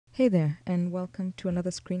Hey there, and welcome to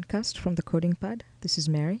another screencast from the Coding Pad. This is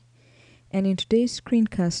Mary, and in today's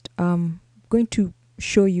screencast, I'm going to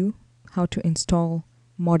show you how to install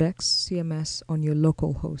Modx CMS on your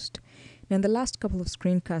local host. Now, in the last couple of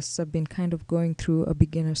screencasts, I've been kind of going through a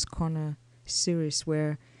beginner's corner series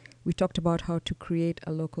where we talked about how to create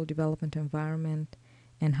a local development environment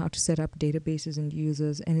and how to set up databases and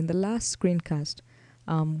users. And in the last screencast,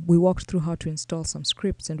 we walked through how to install some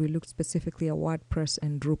scripts, and we looked specifically at WordPress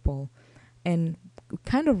and Drupal. And we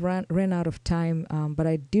kind of ran out of time, but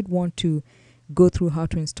I did want to go through how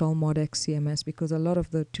to install Modx CMS because a lot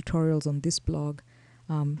of the tutorials on this blog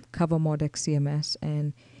cover Modx CMS.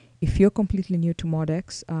 And if you're completely new to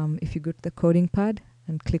Modx, if you go to the Coding Pad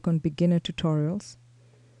and click on Beginner Tutorials,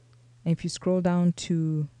 and if you scroll down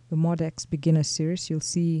to the Modx Beginner series, you'll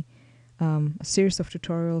see a series of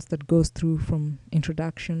tutorials that goes through from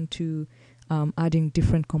introduction to adding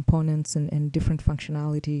different components and different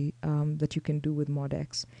functionality that you can do with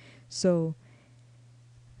Modx. So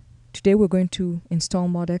today we're going to install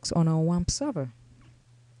Modx on our WAMP server.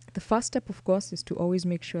 The first step, of course, is to always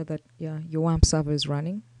make sure that your WAMP server is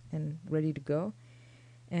running and ready to go.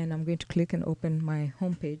 And I'm going to click and open my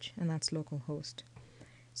home page, and that's localhost.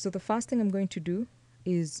 So the first thing I'm going to do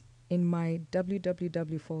is in my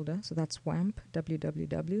www folder, so that's WAMP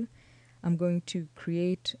www, I'm going to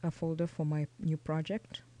create a folder for my new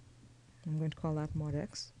project. I'm going to call that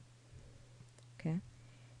Modx. Okay.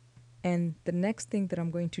 And the next thing that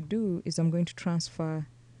I'm going to do is I'm going to transfer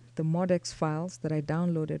the Modx files that I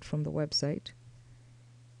downloaded from the website.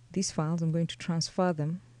 These files, I'm going to transfer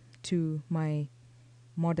them to my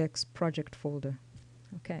Modx project folder.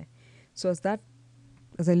 Okay. So as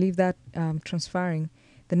I leave that transferring,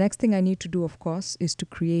 the next thing I need to do, of course, is to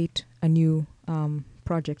create a new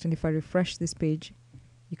project. And if I refresh this page,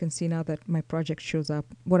 you can see now that my project shows up.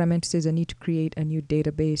 What I meant to say is I need to create a new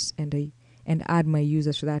database and add my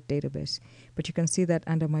users to that database. But you can see that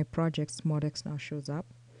under my projects, Modx now shows up.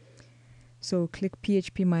 So click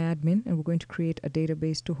PHP My Admin, and we're going to create a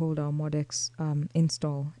database to hold our Modx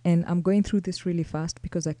install. And I'm going through this really fast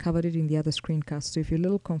because I covered it in the other screencast. So if you're a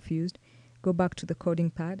little confused, go back to the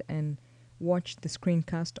Coding Pad and watch the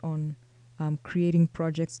screencast on creating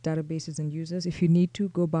projects, databases, and users. If you need to,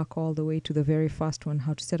 go back all the way to the very first one,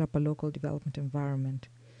 how to set up a local development environment.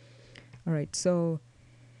 All right, so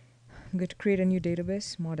I'm going to create a new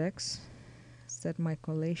database, Modx, set my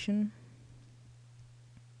collation,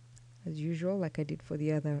 as usual, like I did for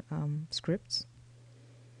the other scripts.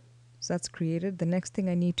 So that's created. The next thing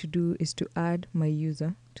I need to do is to add my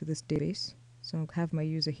user to this database. So I'll have my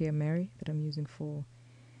user here, Mary, that I'm using for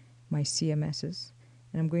my CMSs,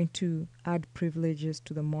 and I'm going to add privileges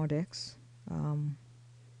to the Modx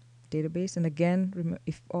database. And again,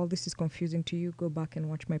 if all this is confusing to you, go back and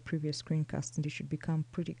watch my previous screencasts and it should become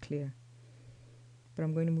pretty clear. But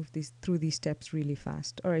I'm going to move through these steps really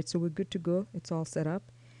fast. All right, so we're good to go. It's all set up.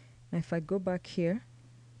 Now if I go back here,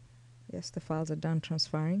 yes, the files are done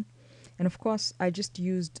transferring. And of course, I just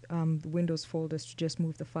used the Windows folders to just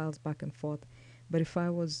move the files back and forth. But if I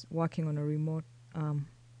was working on a remote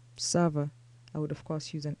server, I would of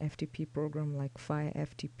course use an FTP program like Fire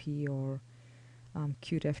FTP or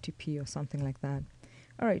Qt FTP or something like that.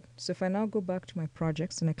 All right, so if I now go back to my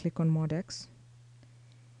projects and I click on Modx,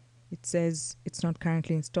 it says it's not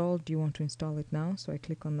currently installed. Do you want to install it now? So I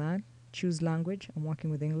click on that, choose language. I'm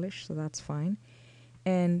working with English, so that's fine.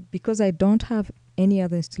 And because I don't have any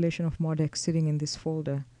other installation of Modx sitting in this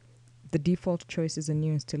folder, the default choice is a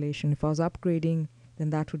new installation. If I was upgrading,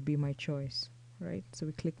 then that would be my choice. Right, so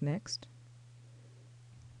we click next.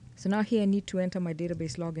 So now here I need to enter my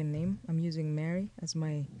database login name. I'm using Mary as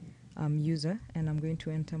my user, and I'm going to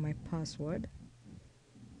enter my password.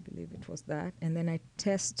 I believe it was that. And then I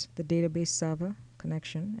test the database server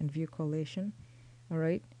connection and view collation. All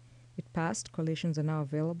right, it passed. Collations are now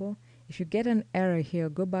available. If you get an error here,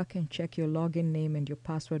 go back and check your login name and your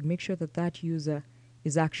password. Make sure that that user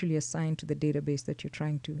is actually assigned to the database that you're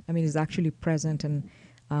trying to, is actually present, and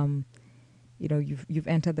you've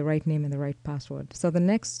entered the right name and the right password. So the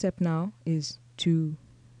next step now is to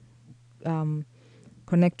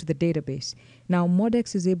connect to the database. Now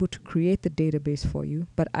Modx is able to create the database for you,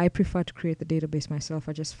 but I prefer to create the database myself.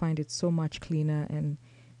 I just find it so much cleaner and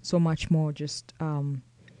so much more just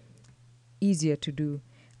easier to do,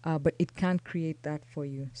 but it can't create that for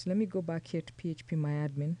you. So let me go back here to PHP My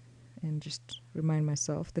Admin and just remind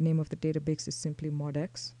myself the name of the database is simply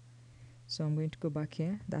Modx. So I'm going to go back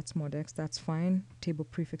here. That's Modx. That's fine. Table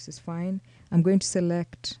prefix is fine. I'm going to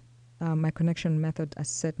select my connection method as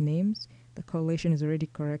set names. The correlation is already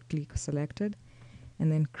correctly selected.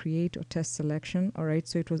 and then create or test selection. All right,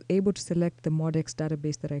 so it was able to select the Modx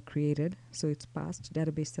database that I created. So it's passed,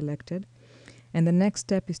 database selected. And the next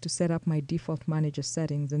step is to set up my default manager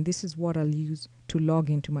settings. And this is what I'll use to log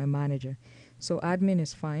into my manager. So admin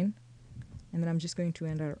is fine. And then I'm just going to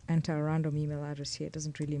enter a random email address here. It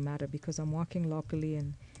doesn't really matter because I'm working locally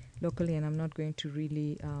and I'm not going to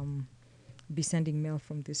really be sending mail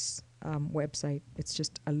from this website. It's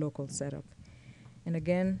just a local setup. And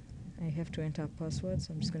again, I have to enter a password,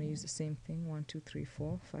 so I'm just going to use the same thing,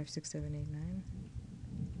 1234 56789.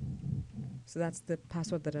 So that's the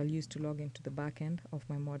password that I'll use to log into the back end of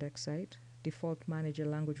my Modx site. Default manager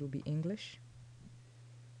language will be English.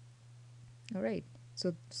 All right,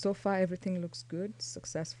 so far everything looks good,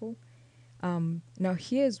 successful. Now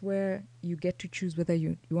here's where you get to choose whether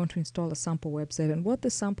you want to install a sample website. And what the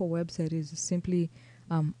sample website is simply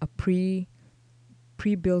a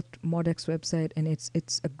pre-built Modx website, and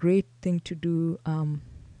it's a great thing to do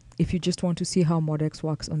if you just want to see how Modx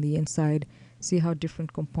works on the inside, see how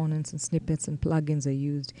different components and snippets and plugins are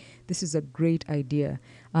used. This is a great idea.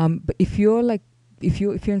 But if you're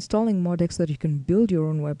installing Modx so that you can build your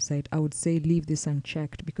own website, I would say leave this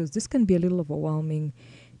unchecked because this can be a little overwhelming.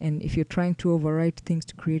 And if you're trying to overwrite things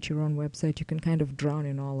to create your own website, you can kind of drown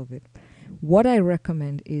in all of it. What I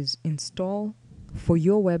recommend is install for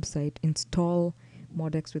your website, install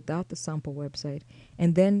Modx without the sample website,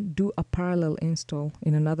 and then do a parallel install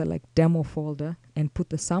in another like demo folder and put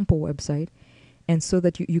the sample website, and so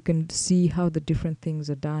that you can see how the different things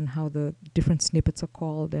are done, how the different snippets are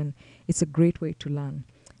called, and it's a great way to learn.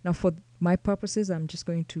 Now for my purposes, I'm just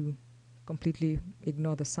going to completely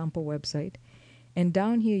ignore the sample website. And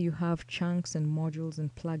down here you have chunks and modules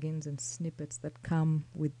and plugins and snippets that come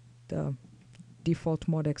with the default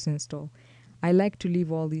Modx install. I like to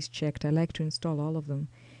leave all these checked. I like to install all of them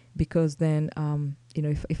because then,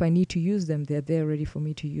 if I need to use them, they're there ready for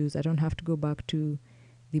me to use. I don't have to go back to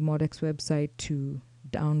the Modx website to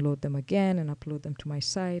download them again and upload them to my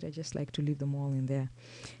site. I just like to leave them all in there.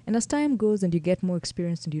 And as time goes and you get more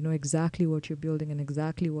experience and you know exactly what you're building and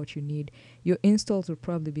exactly what you need, your installs will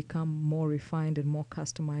probably become more refined and more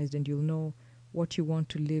customized, and you'll know what you want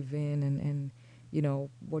to live in and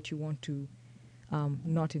what you want to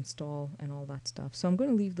not install and all that stuff. So I'm going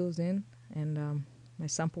to leave those in, and my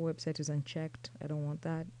sample website is unchecked. I don't want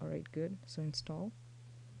that. All right, good. So install.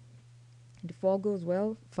 And if all goes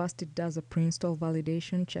well, first it does a pre-install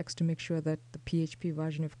validation, checks to make sure that the PHP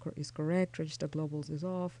version is correct, register globals is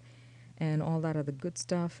off, and all that other good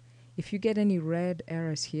stuff. If you get any red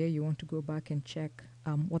errors here, you want to go back and check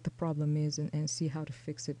what the problem is and see how to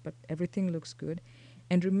fix it. But everything looks good.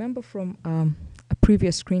 And remember from a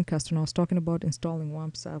previous screencast when I was talking about installing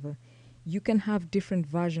WAMP server, you can have different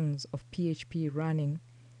versions of PHP running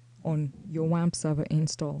on your WAMP server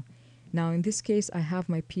install. Now in this case, I have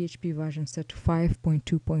my PHP version set to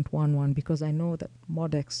 5.2.11 because I know that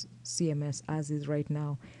Modx CMS, as is right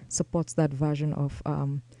now, supports that version of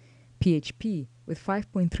PHP. With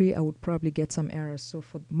 5.3, I would probably get some errors. So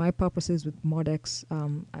for my purposes with Modx,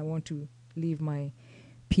 I want to leave my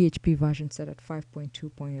PHP version set at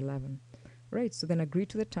 5.2.11. Right, so then agree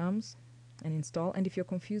to the terms and install. And if you're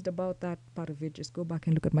confused about that part of it, just go back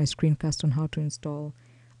and look at my screencast on how to install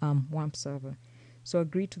WAMP server. So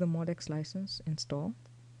agree to the Modx license, install.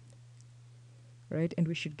 Right, and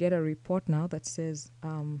we should get a report now that says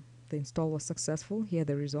the install was successful. Here are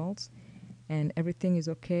the results. And everything is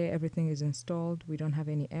okay, everything is installed. We don't have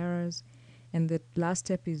any errors. And the last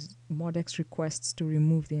step is Modx requests to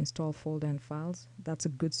remove the install folder and files. That's a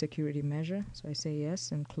good security measure. So I say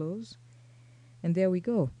yes and close. And there we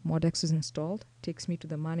go. Modx is installed. Takes me to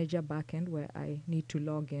the manager backend where I need to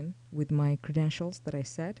log in with my credentials that I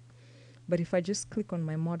set. But if I just click on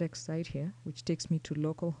my Modx site here, which takes me to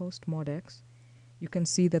localhost Modx, you can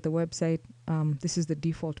see that the website, this is the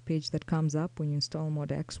default page that comes up when you install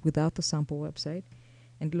Modx without the sample website.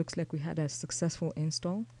 And it looks like we had a successful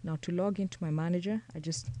install. Now to log into my manager, I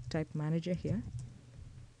just type manager here.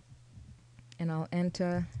 And I'll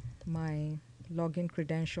enter my login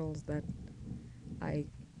credentials that I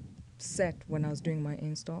set when I was doing my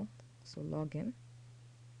install. So login.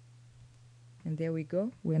 And there we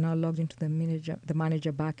go. We're now logged into the manager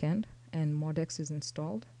backend, and Modx is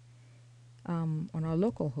installed on our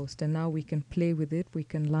local host. And now we can play with it. We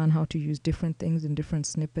can learn how to use different things and different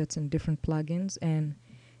snippets and different plugins. And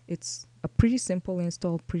it's a pretty simple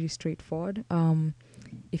install, pretty straightforward.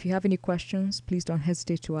 If you have any questions, please don't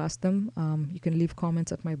hesitate to ask them. You can leave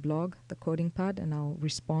comments at my blog, The Coding Pad, and I'll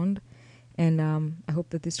respond. And I hope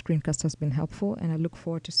that this screencast has been helpful, and I look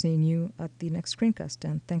forward to seeing you at the next screencast.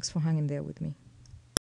 And thanks for hanging there with me.